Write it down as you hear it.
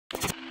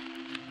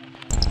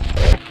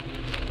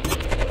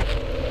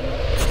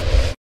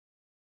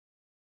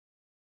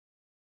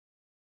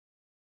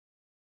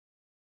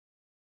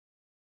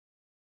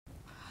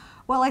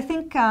Well, I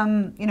think,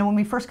 you know, when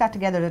we first got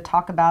together to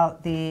talk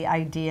about the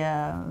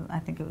idea, I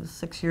think it was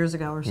 6 years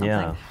ago or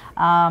something,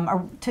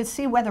 or to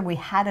see whether we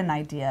had an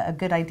idea, a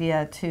good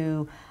idea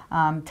to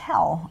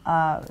tell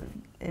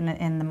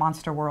in the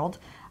monster world,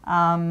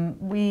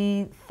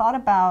 we thought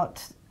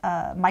about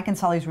Mike and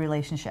Sully's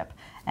relationship,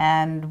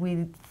 and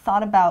we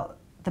thought about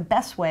the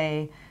best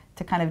way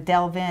to kind of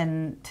delve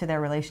into their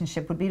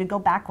relationship would be to go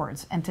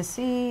backwards and to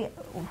see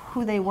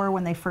who they were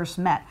when they first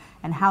met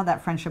and how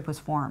that friendship was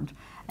formed.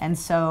 And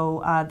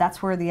so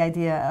that's where the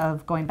idea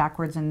of going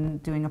backwards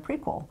and doing a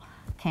prequel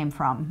came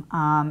from.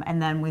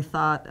 And then we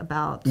thought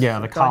about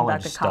the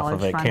college stuff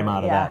of it came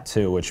out of that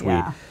too, which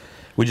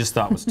we just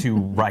thought was too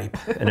ripe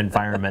an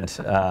environment.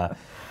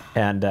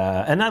 And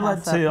that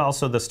led to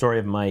also the story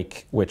of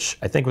Mike, which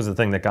I think was the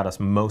thing that got us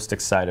most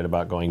excited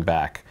about going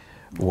back,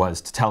 was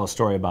to tell a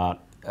story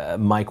about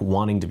Mike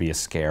wanting to be a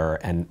scare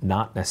and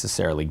not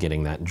necessarily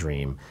getting that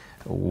dream.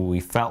 We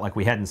felt like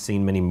we hadn't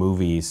seen many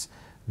movies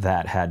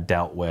that had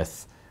dealt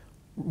with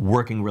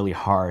working really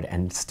hard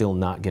and still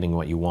not getting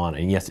what you want.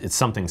 And yes, it's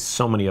something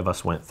so many of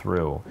us went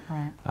through.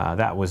 Right.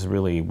 That was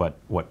really what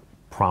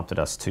prompted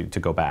us to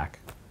go back.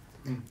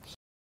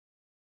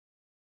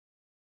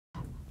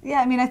 Yeah,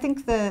 I mean, I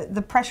think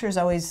the pressure is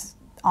always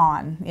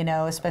on, you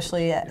know,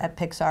 especially at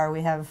Pixar.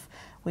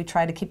 We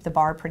try to keep the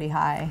bar pretty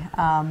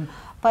high.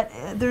 But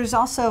there's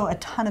also a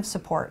ton of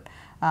support.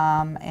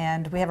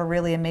 And we have a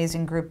really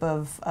amazing group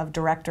of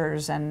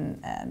directors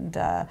and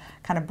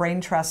kind of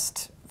brain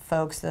trust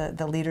folks,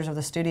 the leaders of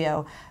the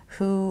studio,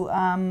 who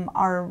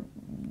are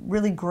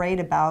really great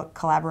about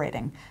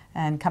collaborating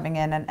and coming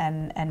in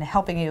and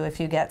helping you if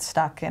you get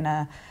stuck in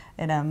a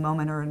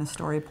moment or in a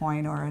story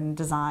point or in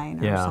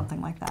design or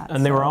something like that.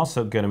 And they were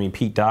also good. I mean,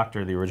 Pete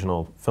Docter, the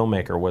original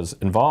filmmaker, was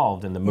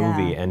involved in the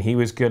movie, and he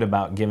was good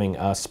about giving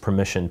us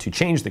permission to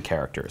change the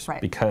characters.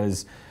 Right.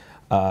 Because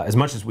as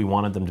much as we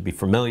wanted them to be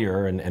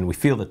familiar, and we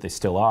feel that they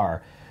still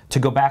are, to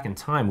go back in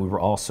time, we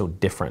were all so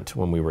different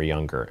when we were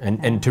younger.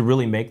 And to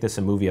really make this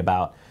a movie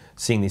about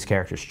seeing these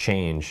characters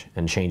change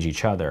and change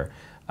each other,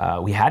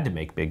 we had to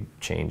make big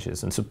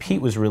changes. And so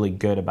Pete was really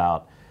good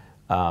about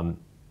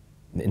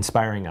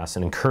inspiring us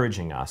and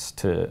encouraging us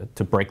to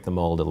break the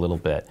mold a little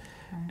bit.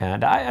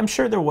 And I'm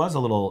sure there was a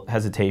little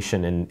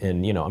hesitation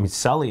in you know, I mean,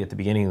 Sully at the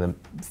beginning of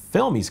the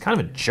film, he's kind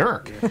of a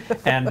jerk.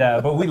 And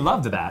but we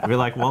loved that. We were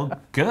like, well,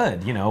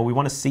 good, you know, we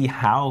want to see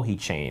how he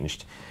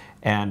changed.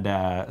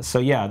 And so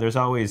yeah, there's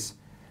always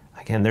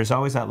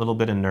that little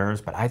bit of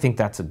nerves, but I think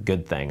that's a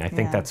good thing. I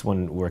think that's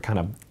when we're kind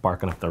of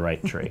barking up the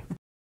right tree.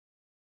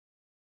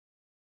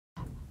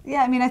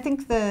 Yeah, I mean, I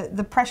think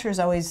the pressure is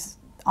always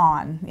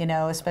on, you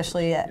know,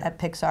 especially at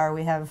Pixar.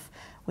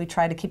 We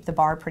try to keep the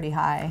bar pretty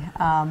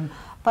high.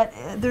 But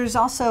there's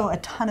also a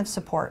ton of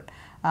support.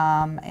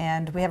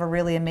 And we have a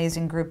really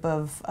amazing group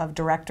of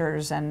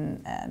directors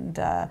and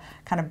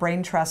kind of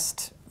brain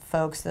trust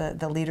folks,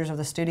 the leaders of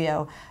the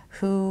studio,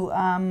 who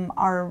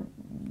are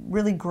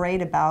really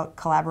great about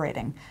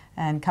collaborating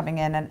and coming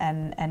in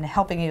and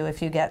helping you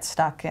if you get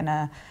stuck in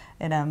a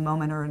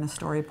moment or in a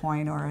story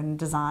point or in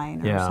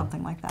design or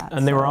something like that.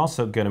 And they were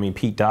also good. I mean,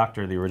 Pete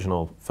Docter, the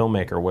original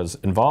filmmaker, was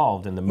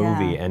involved in the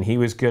movie, and he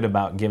was good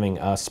about giving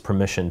us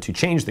permission to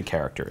change the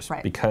characters.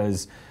 Right.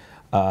 Because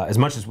as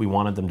much as we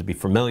wanted them to be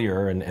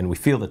familiar, and we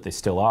feel that they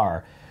still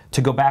are,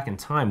 to go back in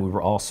time, we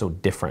were all so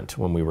different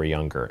when we were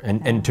younger.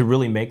 And to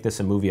really make this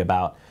a movie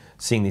about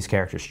seeing these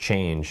characters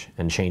change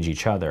and change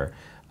each other,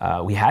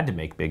 we had to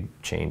make big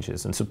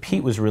changes. And so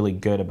Pete was really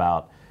good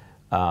about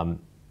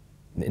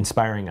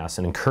inspiring us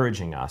and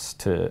encouraging us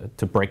to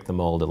break the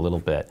mold a little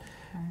bit.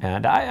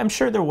 And I'm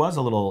sure there was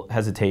a little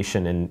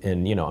hesitation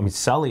in you know, I mean,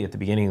 Sully at the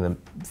beginning of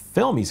the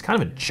film, he's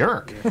kind of a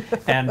jerk.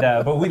 And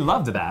but we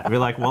loved that. We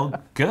were like, well,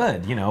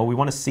 good, you know, we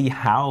want to see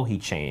how he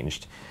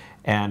changed.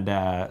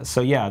 And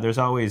so yeah, there's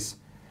always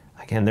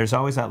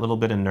that little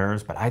bit of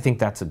nerves, but I think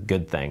that's a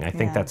good thing. I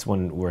think that's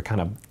when we're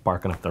kind of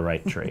barking up the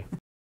right tree.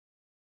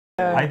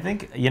 I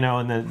think, you know,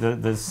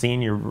 in the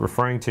scene you're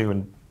referring to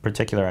in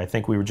particular, I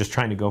think we were just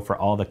trying to go for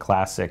all the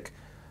classic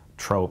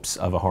tropes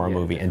of a horror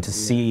movie and to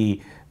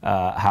see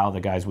how the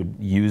guys would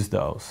use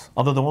those.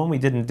 Although the one we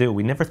didn't do,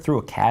 we never threw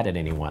a cat at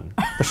anyone.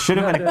 There should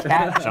have been a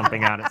cat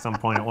jumping out at some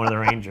point at one of the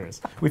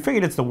Rangers. We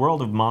figured it's the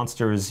world of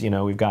monsters, you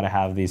know, we've got to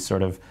have these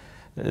sort of,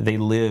 they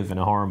live in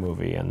a horror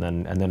movie, and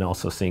then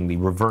also seeing the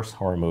reverse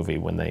horror movie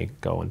when they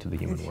go into the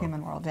human world.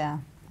 Human world, yeah.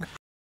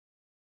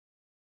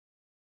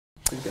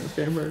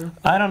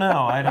 I don't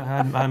know.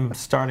 I'm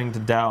starting to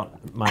doubt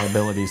my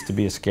abilities to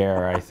be a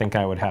scare. I think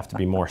I would have to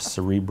be more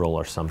cerebral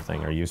or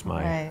something, or use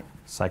my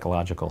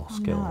psychological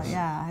skills. No,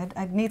 yeah,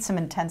 I'd need some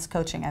intense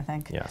coaching, I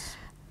think. Yes.